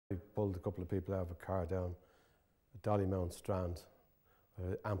pulled a couple of people out of a car down Dollymount Strand,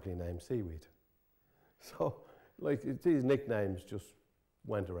 amply named Seaweed. So, like, these nicknames just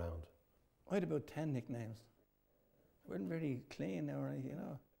went around. I had about 10 nicknames. I wasn't very clean or anything, you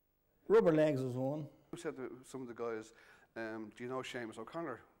know. Rubber Legs was one. I said to some of the guys, do you know Seamus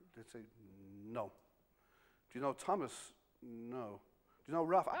O'Connor? They'd say, no. Do you know Thomas? No. Do you know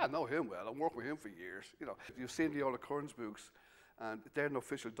Ralph? I know him well. I'm working with him for years. You know, you've seen the old occurrence books, and they're an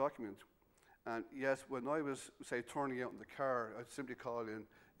official document. And yes, when I was, say, turning out in the car, I'd simply call in,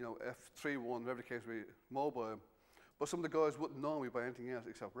 you know, F31, whatever the case may be, mobile. But some of the guys wouldn't know me by anything else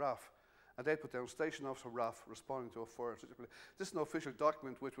except Ralph. And they'd put down Station Officer Ralph responding to a fire. This is an official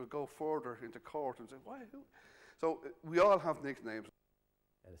document which will go further into court and say, why? Who? So we all have nicknames.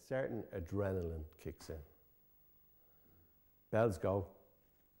 And a certain adrenaline kicks in. Bells go,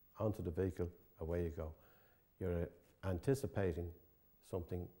 onto the vehicle, away you go. You're anticipating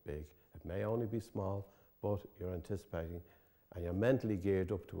something big. It may only be small, but you're anticipating and you're mentally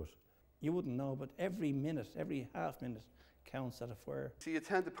geared up to it. You wouldn't know, but every minute, every half minute counts at a fire. See, you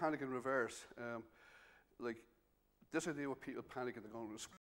tend to panic in reverse. Like, this idea with people panicking, they're going to